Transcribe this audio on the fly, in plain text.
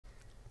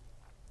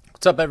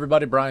What's up,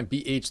 everybody? Brian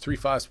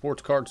BH35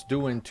 Sports Cards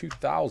doing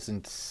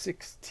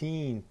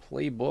 2016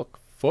 Playbook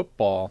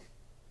football.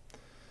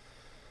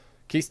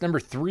 Case number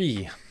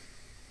 3.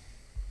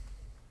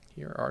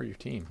 Here are your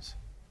teams.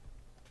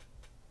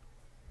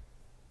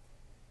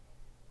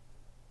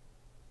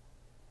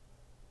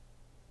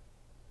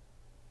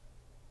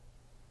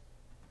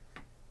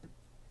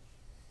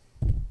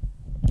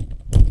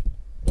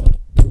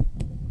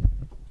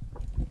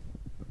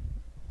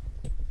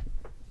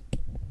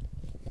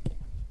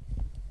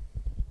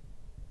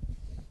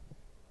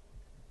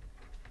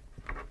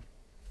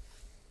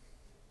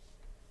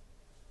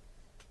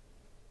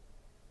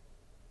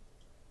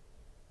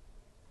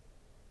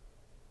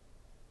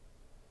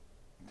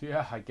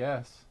 Yeah, I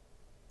guess.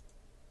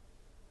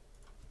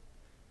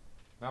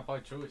 Not by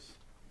choice.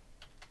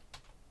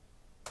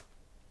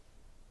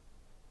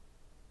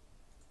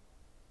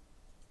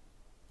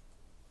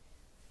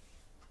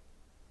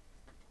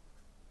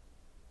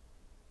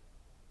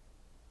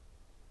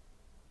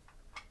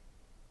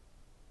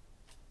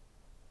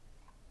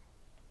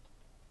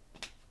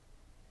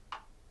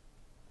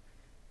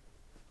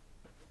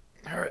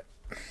 All right.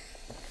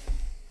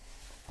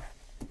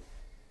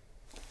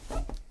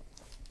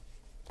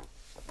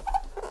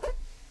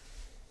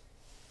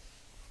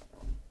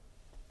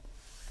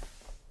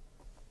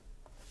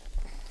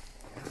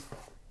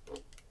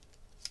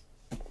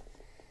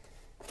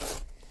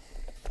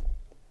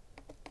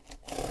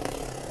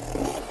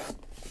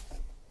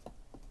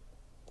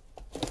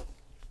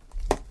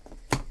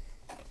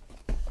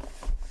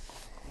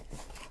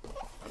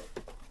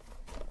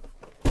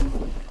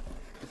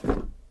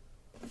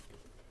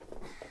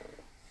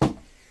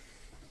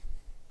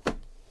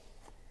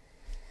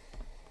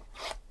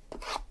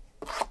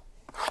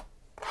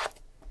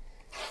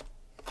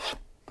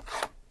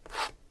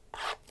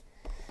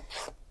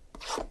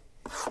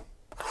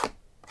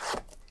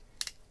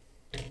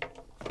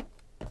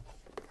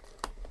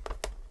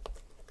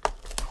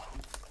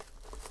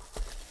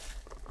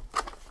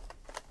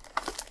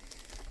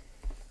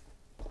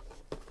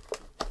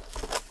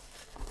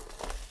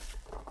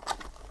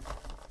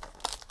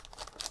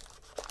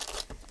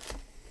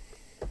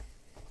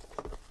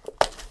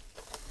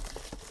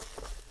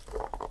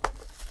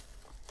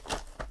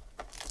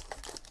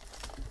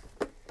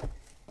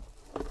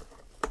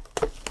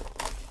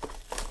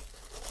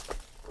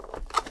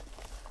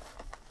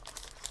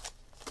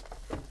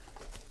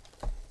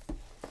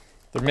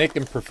 They're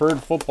making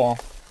preferred football.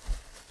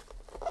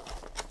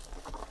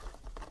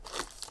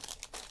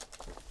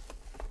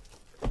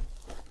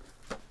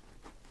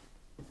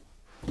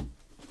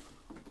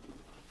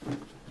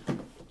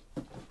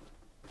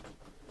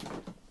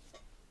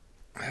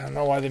 I don't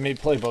know why they made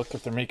Playbook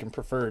if they're making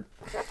preferred.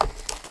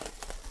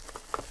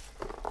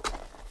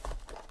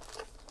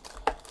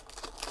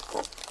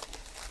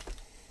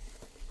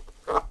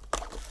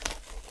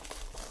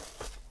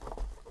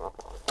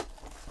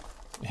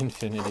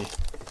 Infinity.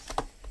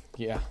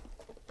 Yeah.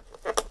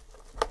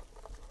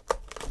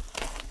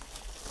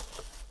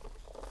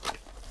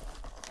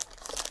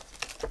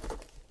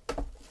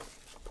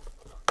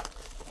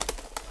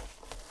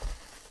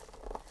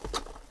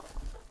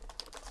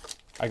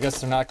 I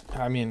guess they're not,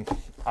 I mean,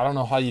 I don't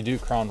know how you do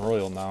Crown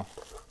Royal now.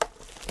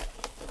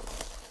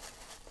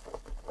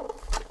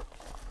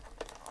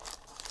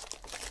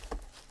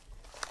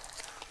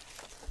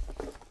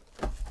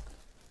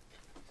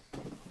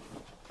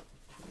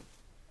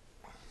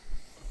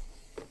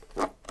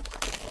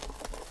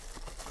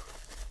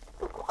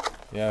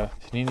 Yeah,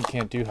 Panini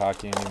can't do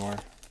hockey anymore.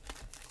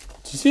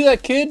 Did you see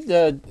that kid,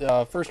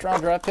 the first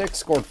round draft pick,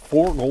 scored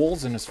 4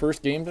 goals in his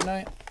first game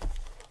tonight?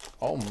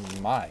 Oh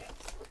my.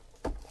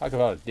 Talk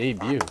about a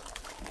debut.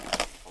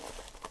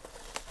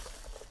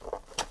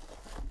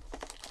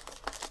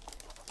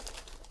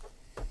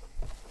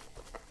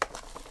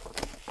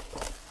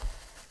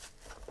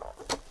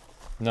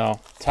 No,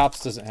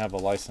 Topps doesn't have a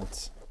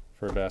license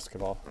for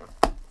basketball.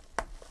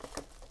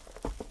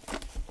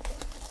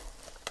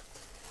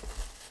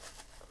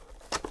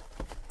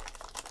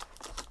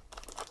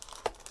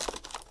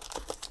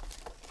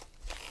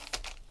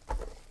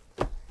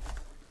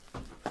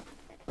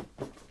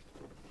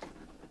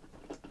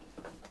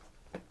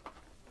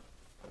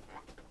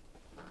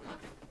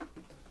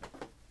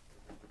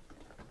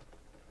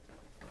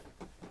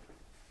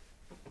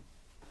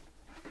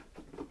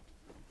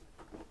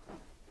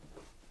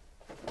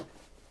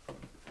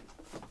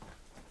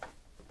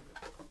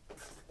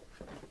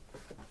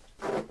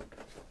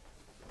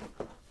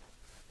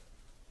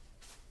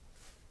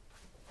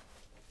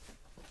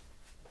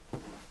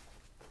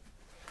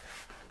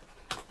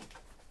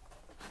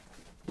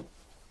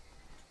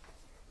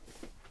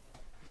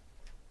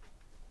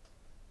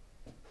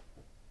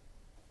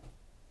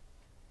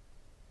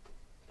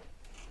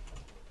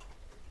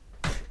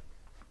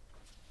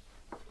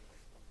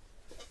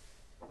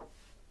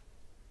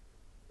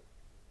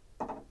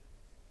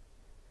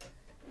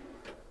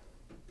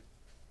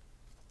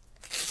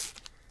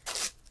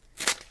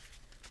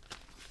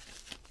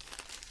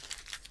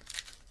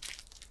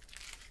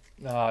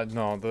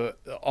 No,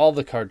 all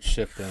the cards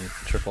shipped in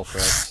triple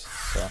threats.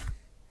 So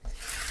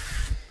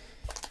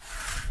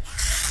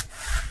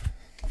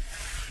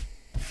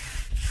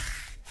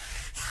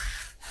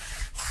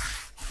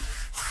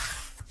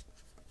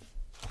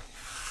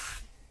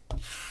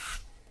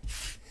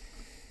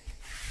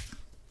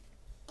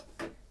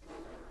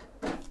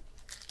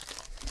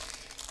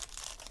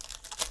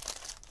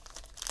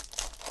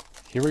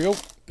Here we go.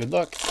 Good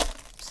luck.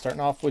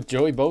 Starting off with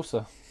Joey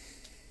Bosa.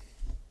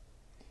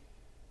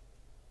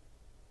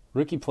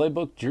 Rookie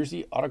Playbook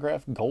Jersey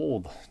Autograph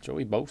Gold.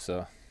 Joey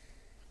Bosa.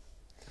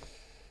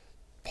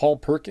 Paul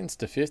Perkins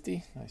to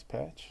 50. Nice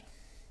patch.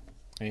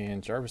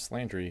 And Jarvis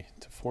Landry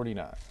to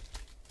 49.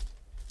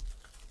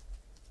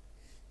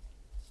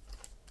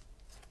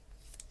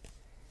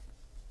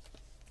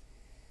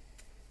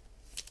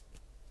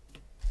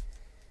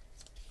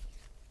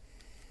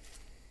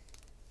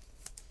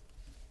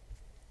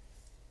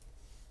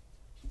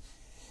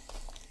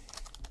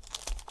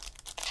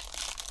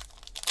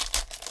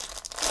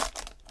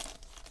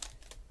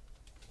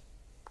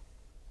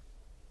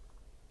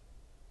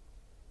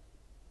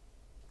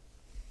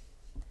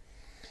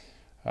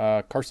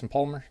 Carson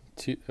Palmer,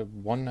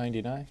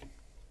 199.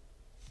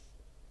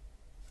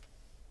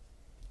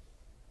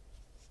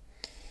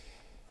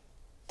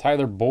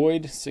 Tyler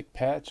Boyd, sick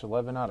patch,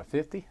 11 out of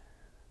 50.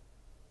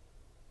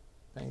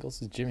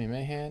 Bengals is Jimmy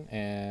Mahan.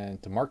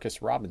 And DeMarcus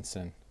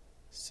Robinson,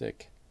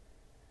 sick.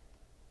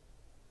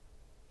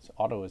 His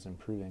auto is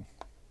improving.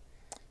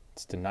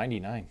 It's to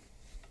 99.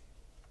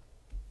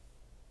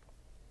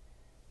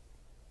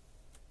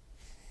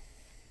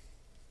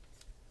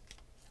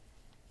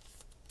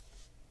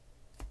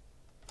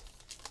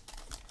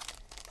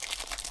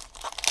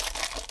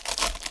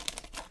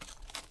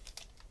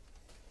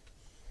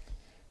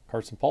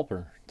 Carson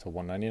Palmer to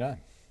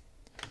 199.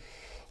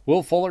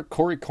 Will Fuller,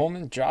 Corey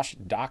Coleman, Josh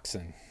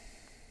Doxson.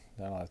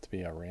 That'll have to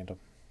be a random.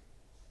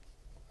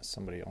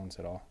 Somebody owns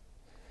it all.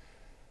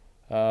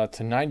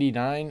 To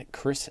 99,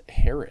 Chris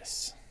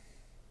Harris.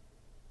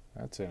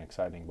 That's an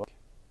exciting book.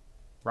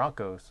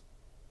 Broncos.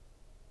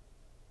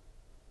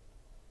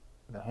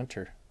 The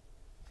Hunter.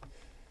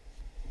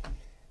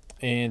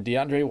 And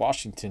DeAndre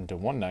Washington to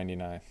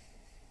 199.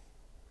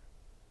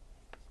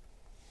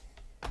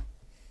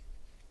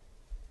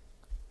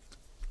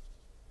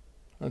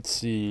 Let's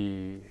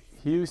see.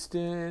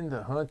 Houston,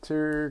 the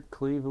Hunter,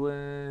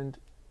 Cleveland,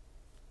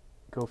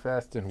 go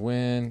fast and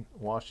win.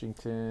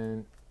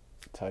 Washington,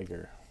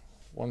 Tiger.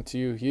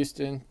 1-2,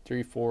 Houston.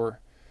 3-4,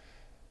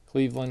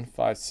 Cleveland.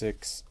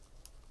 5-6,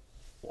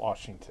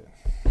 Washington.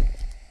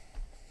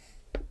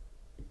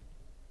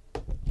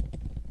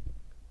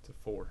 To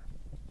 4.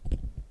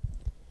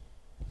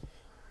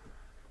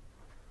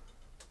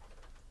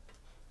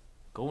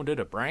 Going to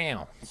the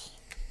Browns.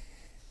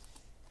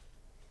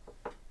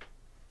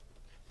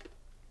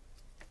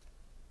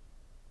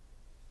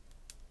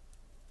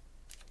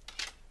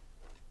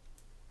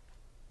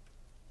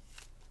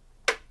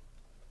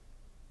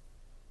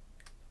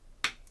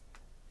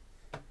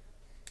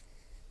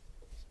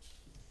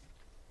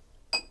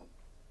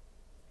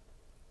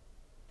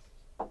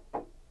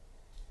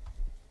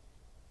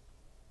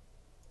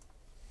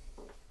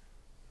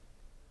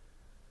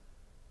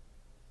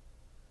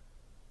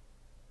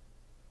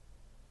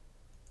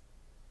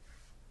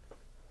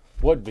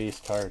 What base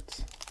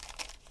cards?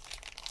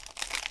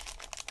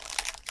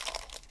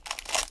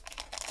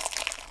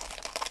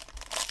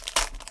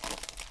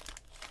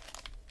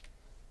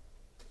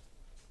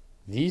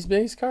 These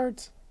base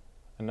cards?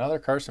 Another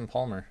Carson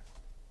Palmer.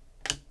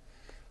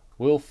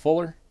 Will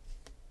Fuller,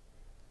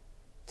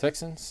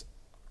 Texans.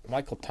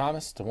 Michael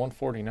Thomas to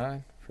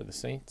 149 for the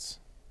Saints.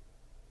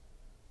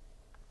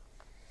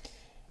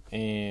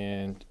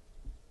 And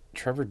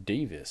Trevor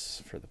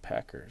Davis for the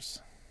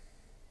Packers.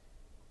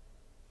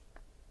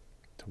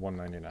 To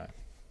 199.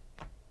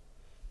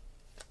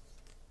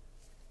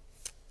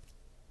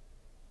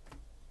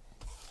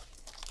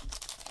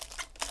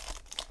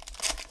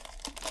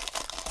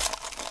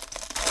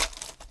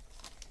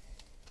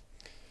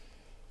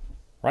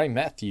 Ryan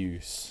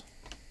Matthews.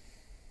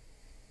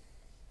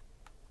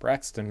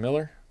 Braxton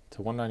Miller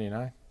to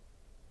 199.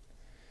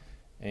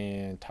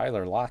 And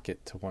Tyler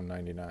Lockett to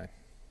 199.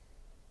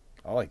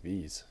 I like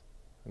these.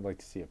 I'd like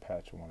to see a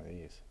patch of one of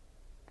these.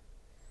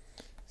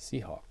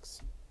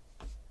 Seahawks.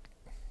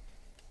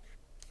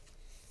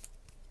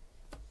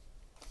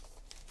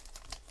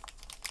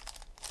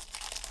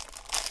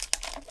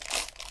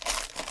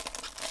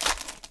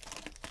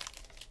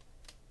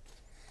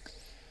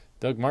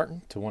 Doug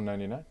Martin to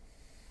 199.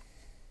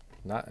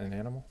 Not an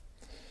animal.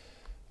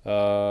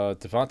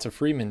 Devonta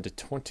Freeman to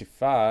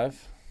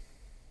 25.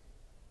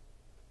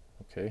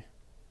 Okay.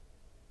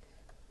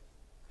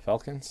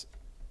 Falcons.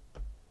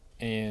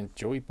 And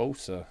Joey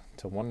Bosa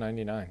to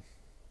 199.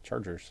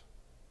 Chargers.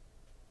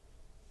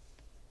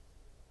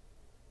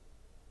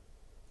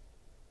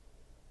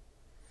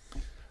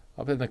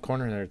 Up in the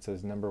corner there it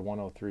says number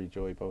 103,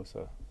 Joey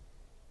Bosa.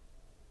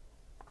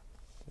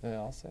 Yeah,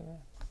 I'll say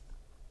that.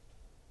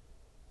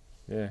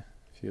 Yeah,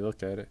 if you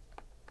look at it.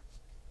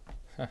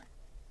 Huh.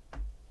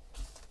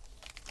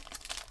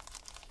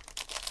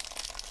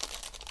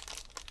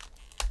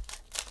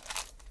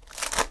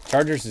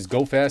 Chargers is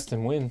go fast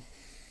and win.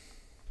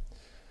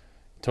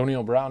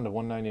 Antonio Brown to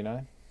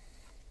 199.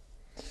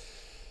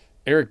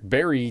 Eric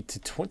Berry to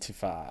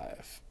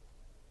 25.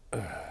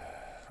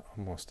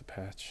 Almost a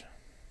patch.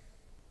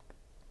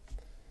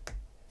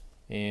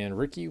 And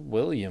Ricky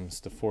Williams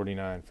to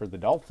 49 for the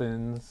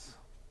Dolphins.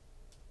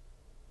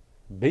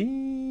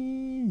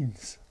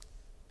 Beans.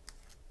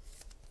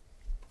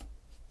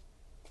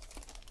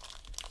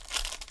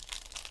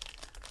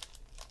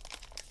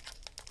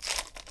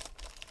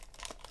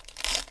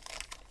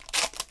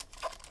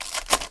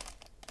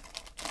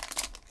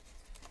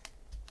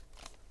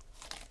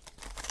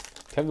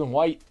 Kevin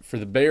White for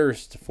the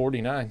Bears to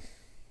 49.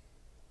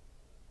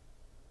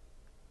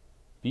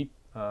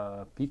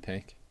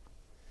 Pink.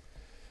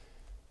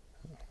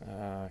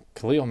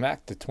 Khalil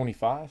Mack to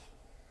 25.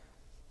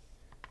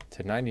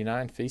 To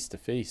 99 face to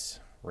face.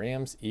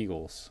 Rams,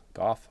 Eagles.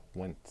 Goff,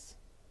 Wentz.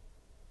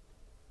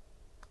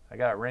 I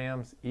got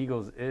Rams.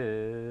 Eagles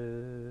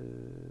is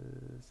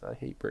I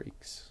Hate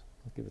Breaks.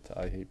 I'll give it to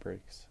I Hate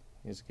Breaks.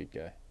 He's a good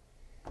guy.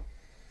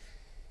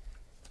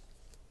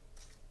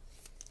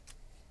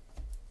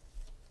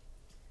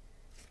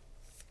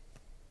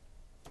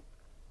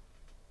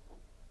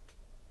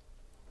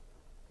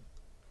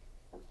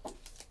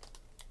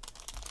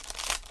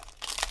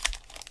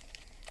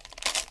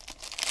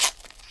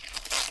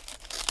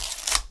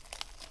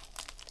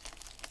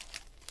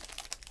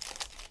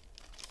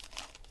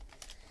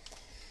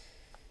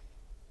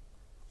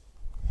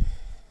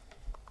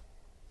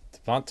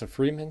 Devonta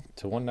Freeman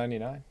to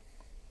 199.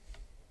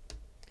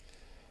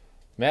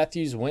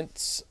 Matthews,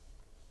 Wentz,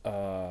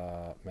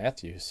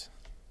 Matthews,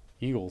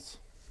 Eagles.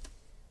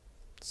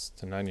 It's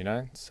to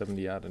 99,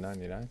 70 out of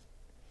 99.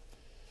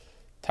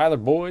 Tyler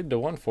Boyd to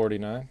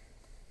 149.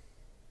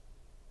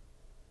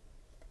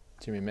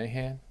 Jimmy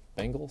Mahan,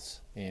 Bengals,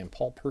 and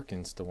Paul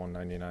Perkins to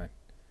 199.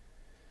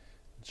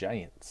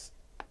 Giants.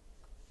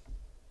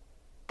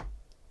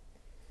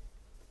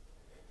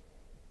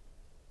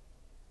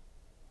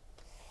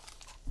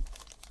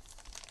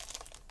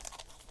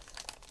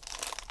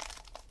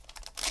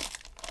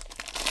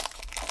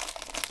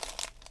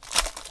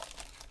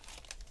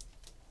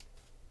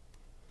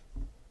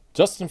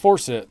 Justin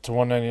Forsett to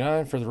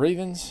 199 for the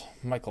Ravens.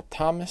 Michael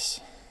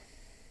Thomas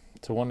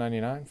to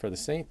 199 for the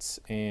Saints.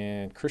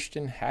 And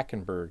Christian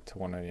Hackenberg to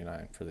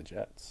 199 for the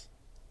Jets.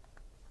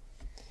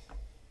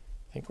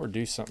 I think we're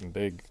due something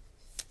big.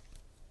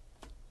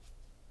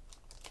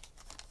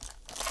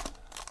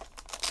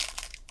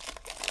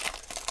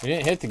 We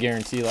didn't hit the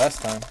guarantee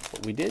last time,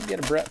 but we did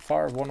get a Brett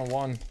Favre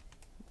 101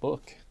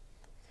 book.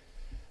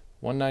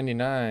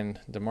 199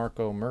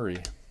 DeMarco Murray.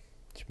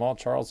 Jamal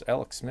Charles,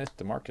 Alex Smith,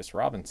 DeMarcus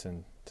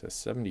Robinson to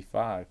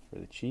 75 for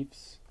the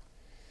Chiefs.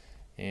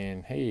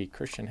 And hey,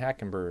 Christian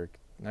Hackenberg,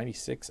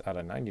 96 out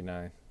of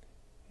 99.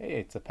 Hey,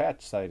 it's a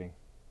patch sighting.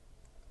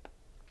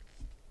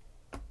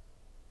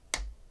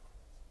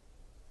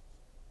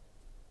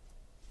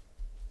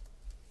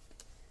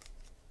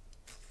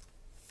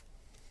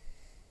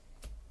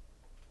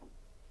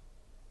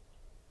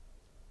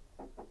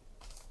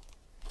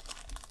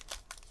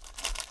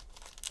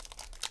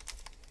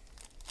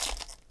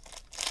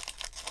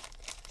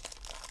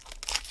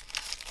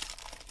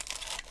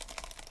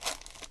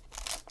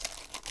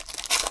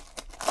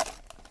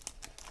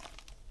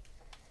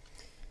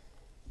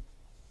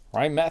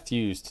 Ryan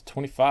Matthews to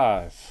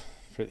 25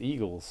 for the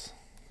Eagles.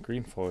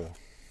 Green foil.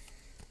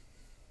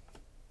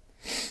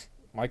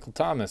 Michael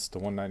Thomas to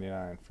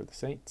 199 for the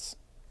Saints.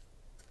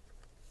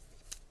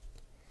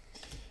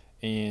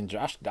 And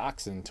Josh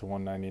Doxson to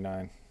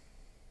 199.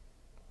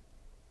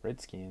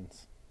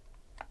 Redskins.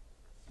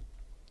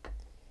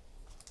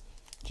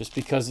 Just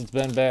because it's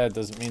been bad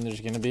doesn't mean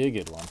there's going to be a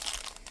good one.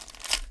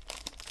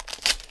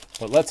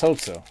 But let's hope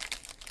so.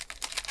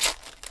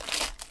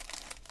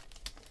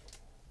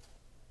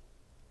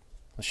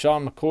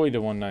 Sean McCoy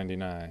to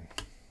 199.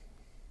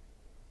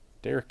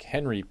 Derrick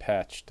Henry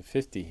patch to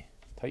 50.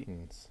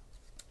 Titans.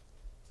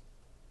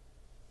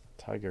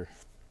 Tiger.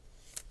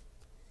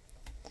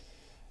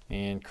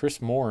 And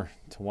Chris Moore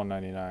to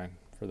 199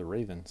 for the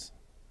Ravens.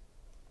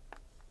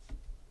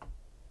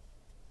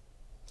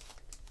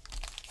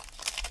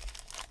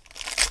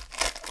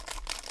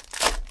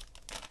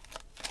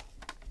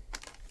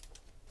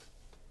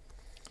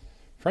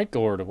 Frank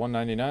Gore to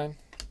 199.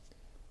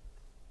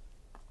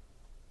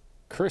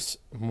 Chris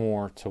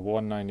Moore to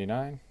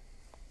 199.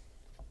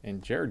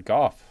 And Jared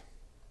Goff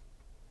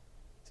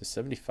to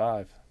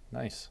 75.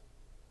 Nice.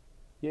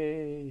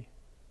 Yay.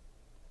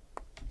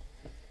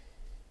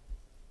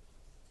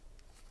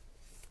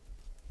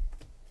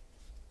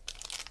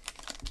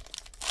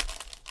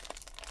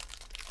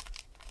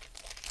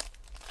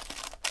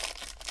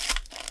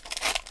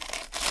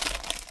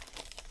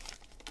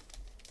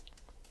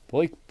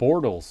 Blake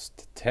Bortles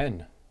to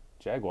 10.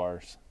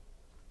 Jaguars.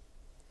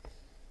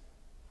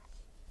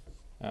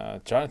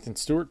 Jonathan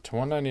Stewart to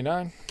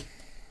 199.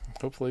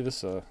 Hopefully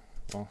this, well,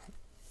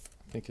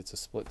 I think it's a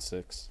split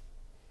 6.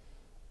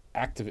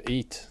 Active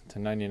 8 to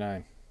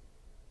 99.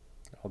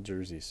 All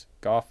jerseys.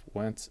 Goff,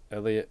 Wentz,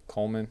 Elliott,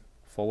 Coleman,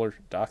 Fuller,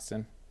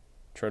 Doxson,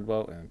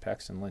 Treadwell, and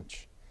Paxton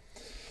Lynch.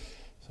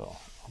 So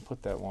I'll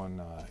put that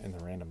one in the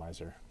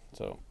randomizer.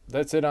 So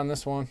that's it on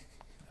this one.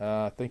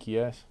 Thank you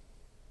guys.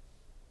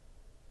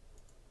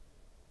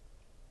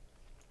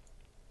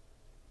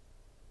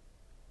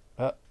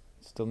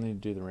 Still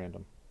need to do the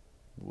random.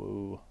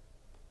 Whoa.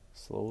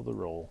 Slow the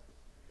roll.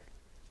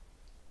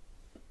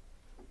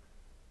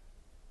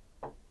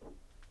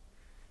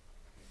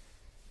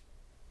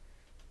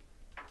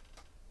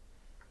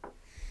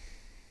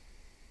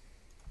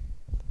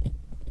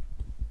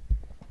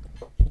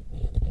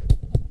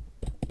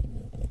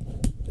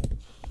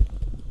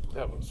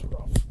 that was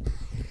rough.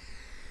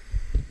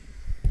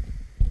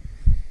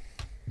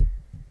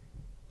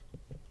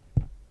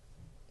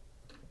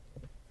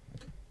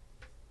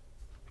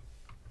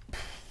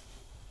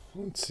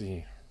 Let's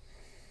see.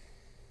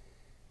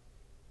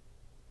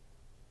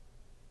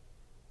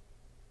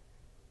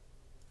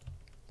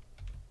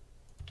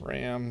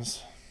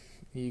 Rams,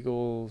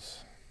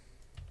 Eagles,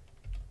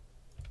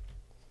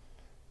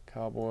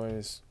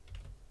 Cowboys,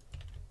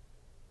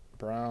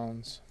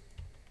 Browns,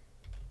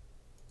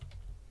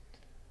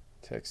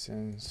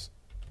 Texans,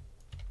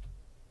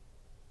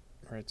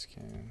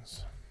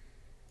 Redskins,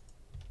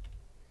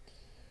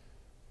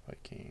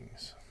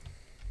 Vikings,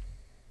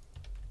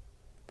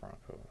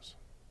 Broncos.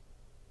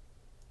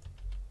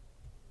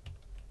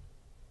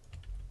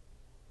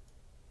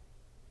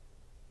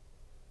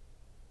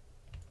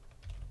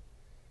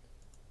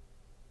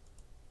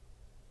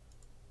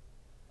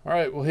 All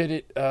right, we'll hit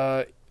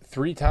it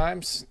 3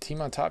 times.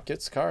 Team on top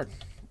gets the card.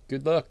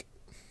 Good luck.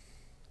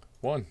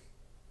 1,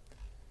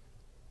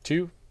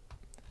 2,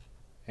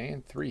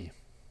 and 3.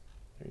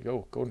 There you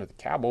go. Going to the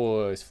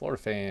Cowboys.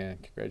 Florida fan.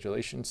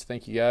 Congratulations.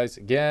 Thank you guys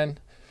again.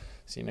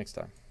 See you next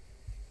time.